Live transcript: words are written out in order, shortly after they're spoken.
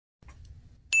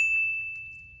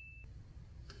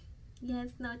Yes,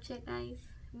 noche, guys.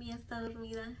 Mia está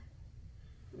dormida.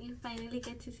 We finally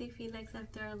get to see Felix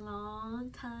after a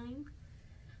long time.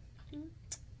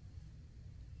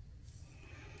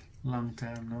 Long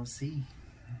time no see.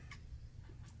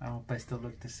 I hope I still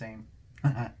look the same.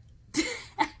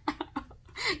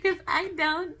 Because I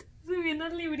don't. Subiendo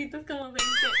libritos como 20.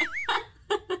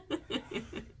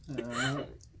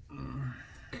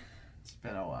 It's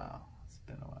been a while.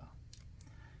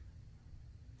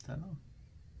 Tell them.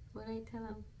 What do I tell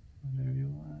them? Whatever you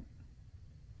want.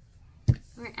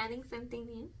 We're adding something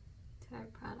new to our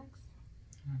products.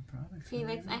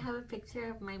 Felix, I have a picture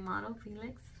of my model,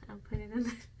 Felix. I'll put it in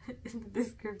the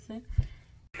description.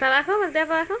 ¿Para abajo? ¿Voltea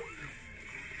para abajo?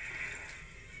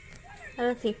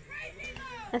 Ahora sí.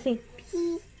 Así.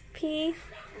 Peace.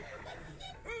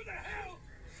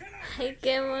 Ay,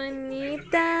 qué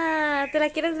bonita. ¿Te la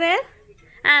quieres ver?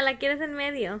 Ah, la quieres en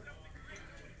medio.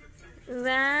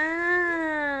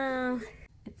 Wow.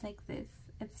 It's like this.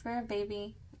 It's for a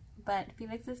baby. But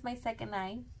Felix is my second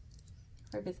eye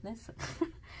for business.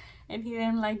 And he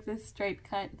didn't like this straight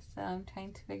cut. So I'm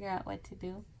trying to figure out what to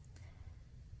do.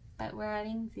 But we're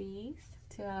adding these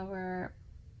to our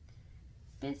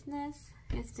business.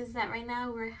 It's just that right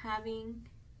now we're having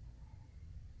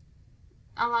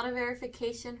a lot of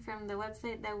verification from the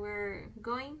website that we're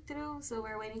going through, so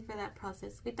we're waiting for that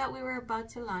process. We thought we were about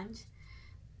to launch,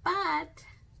 but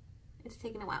it's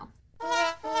taken a while.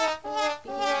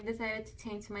 Because I decided to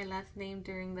change my last name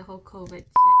during the whole COVID shit.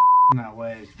 No,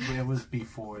 wait, it was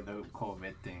before the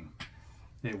COVID thing.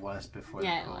 It was before the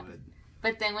COVID.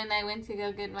 But then when I went to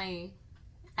go get my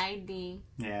ID.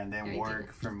 Yeah, and then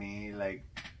work for me, like,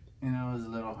 you know, it was a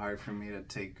little hard for me to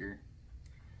take her.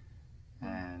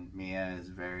 And Mia is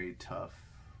very tough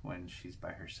when she's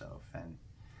by herself. And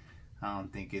I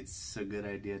don't think it's a good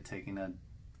idea taking a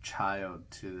child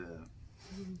to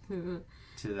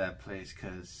that place,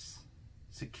 because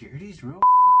security's real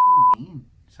fucking mean.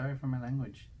 Sorry for my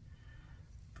language.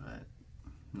 But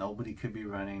nobody could be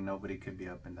running, nobody could be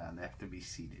up and down. They have to be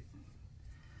seated.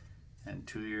 And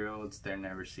 2-year-olds, they're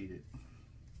never seated.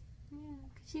 Yeah,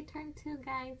 she turned 2,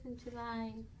 guys, in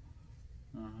July.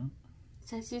 Mm-hmm.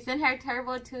 So she's in her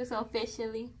turbo too, so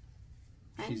officially.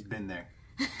 Right? She's been there.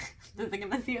 Desde que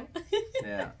nació.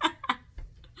 Yeah.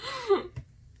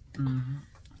 Mm-hmm.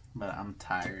 But I'm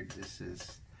tired. This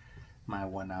is my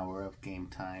 1 hour of game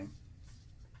time.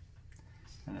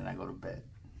 And then I go to bed.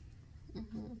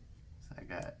 Mm-hmm. So I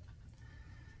got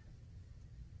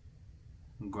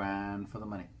grind for the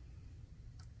money.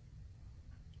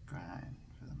 Grind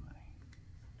for the money.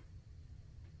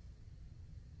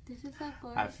 This is so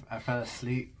boring. I fell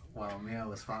asleep while Mia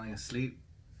was falling asleep.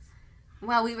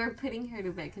 While we were putting her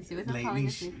to bed because she wasn't falling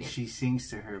asleep yet. She sings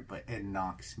to her, but it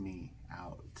knocks me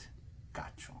out.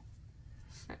 Gacho.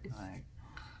 Like,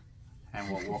 and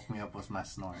what woke me up was my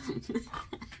snoring.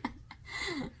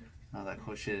 I was like,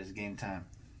 oh shit, it's game time.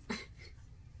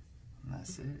 And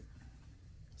that's it.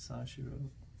 That's all she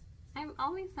wrote. I've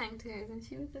always sang to her since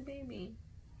she was a baby.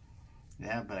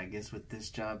 Yeah, but I guess with this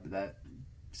job,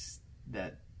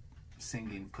 that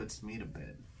singing puts me to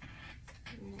bed.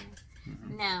 No.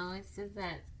 Mm-hmm. No, it's just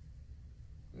that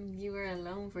you were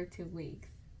alone for 2 weeks.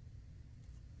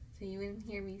 So you wouldn't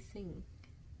hear me sing.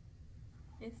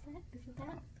 Is it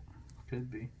that?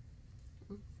 Could be.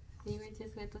 You were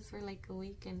just with us for like a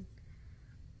week and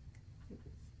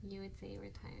you would say you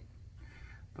were tired.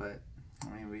 But, I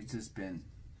mean, we've just been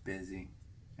busy.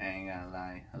 I ain't gonna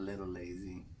lie, a little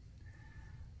lazy.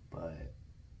 But,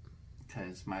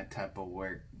 because my type of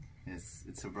work,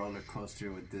 it's a roller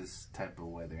coaster with this type of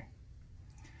weather.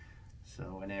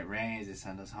 So when it rains, they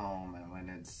send us home. And when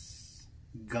it's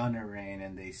gonna rain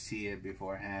and they see it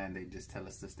beforehand, they just tell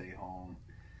us to stay home.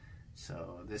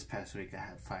 So this past week I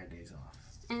had 5 days off.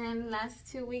 And then last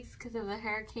 2 weeks because of the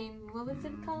hurricane, what was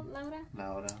it called, Laura?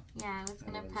 Laura. Yeah, it was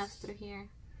going to pass through here.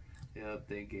 Yep,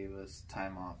 they gave us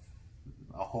time off,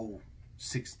 a whole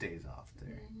 6 days off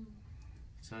there. Mm-hmm.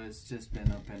 So it's just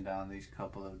been up and down these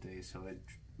couple of days. So it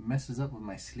messes up with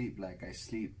my sleep. Like I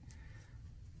sleep,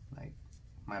 like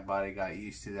my body got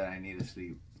used to that I need to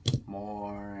sleep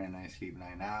more, and I sleep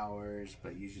 9 hours,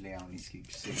 but usually I only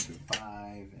sleep 6 or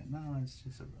 5, and no, it's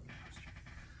just a roller coaster.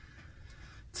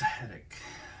 It's a headache.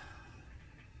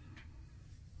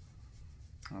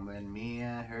 And then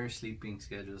Mia, her sleeping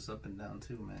schedule's up and down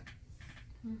too, man.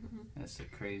 Mm-hmm. It's a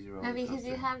crazy roller coaster. Because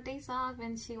you have days off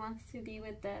and she wants to be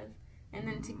with us, and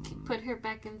then to put her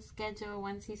back in schedule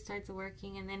once he starts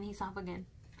working, and then he's off again.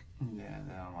 Yeah,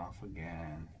 then I'm off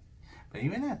again. But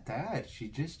even at that, she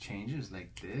just changes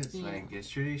like this. Yeah. Like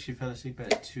yesterday, she fell asleep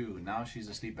at 2. Now she's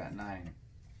asleep at 9,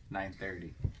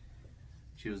 9:30.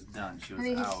 She was done. She was I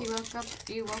think out. she woke up.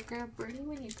 You woke her up early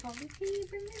when you called me. Can you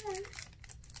bring me lunch?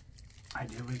 I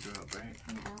did wake her up, right?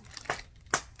 No.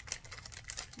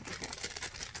 Okay.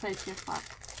 So it's your fault.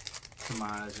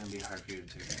 Tomorrow it's gonna be hard for you to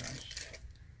take your lunch.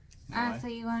 You know why? So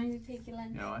you wanted to take your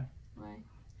lunch? You know why? Why?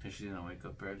 Because she didn't wake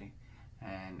up early.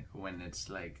 And when it's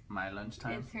like my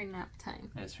lunchtime, It's her nap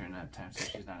time. it's her nap time, so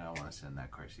she's not gonna want to sit in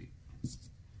that car seat.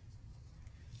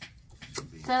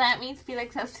 So that means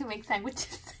Felix has to make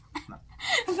sandwiches No.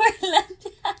 for lunch.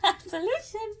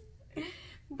 Solution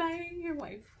by your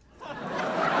wife. Well,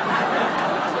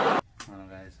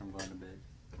 guys, I'm going to bed.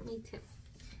 Me too.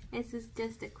 This is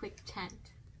just a quick chat.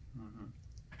 Yeah.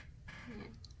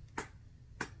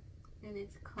 And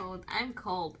it's cold. I'm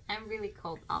cold. I'm really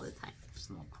cold all the time. It's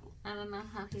not cool. I don't know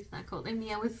how he's not cold. I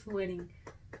mean, I was sweating.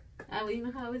 You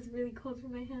know how it was really cold for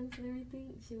my hands and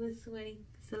everything? She was sweating.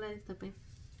 So la destapé.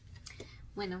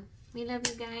 Bueno, we love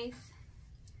you guys.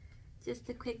 Just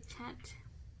a quick chat.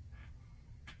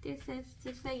 This is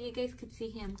just so you guys could see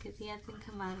him because he hasn't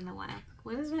come out in a while.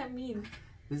 What does that mean?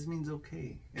 This means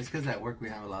okay. It's because at work we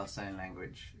have a lot of sign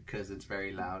language because it's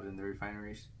very loud in the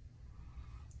refineries.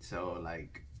 So,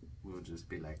 like, we'll just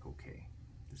be like, okay.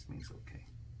 This means okay.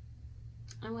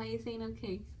 And why are you saying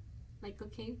okay? Like,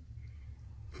 okay?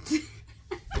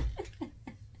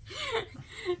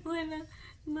 Bueno,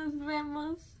 nos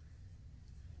vemos.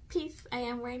 Peace. I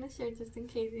am wearing a shirt just in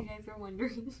case you guys were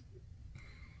wondering.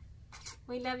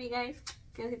 We love you guys.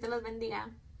 Que Diosito los bendiga.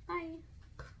 Bye.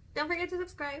 Don't forget to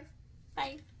subscribe.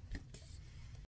 Bye.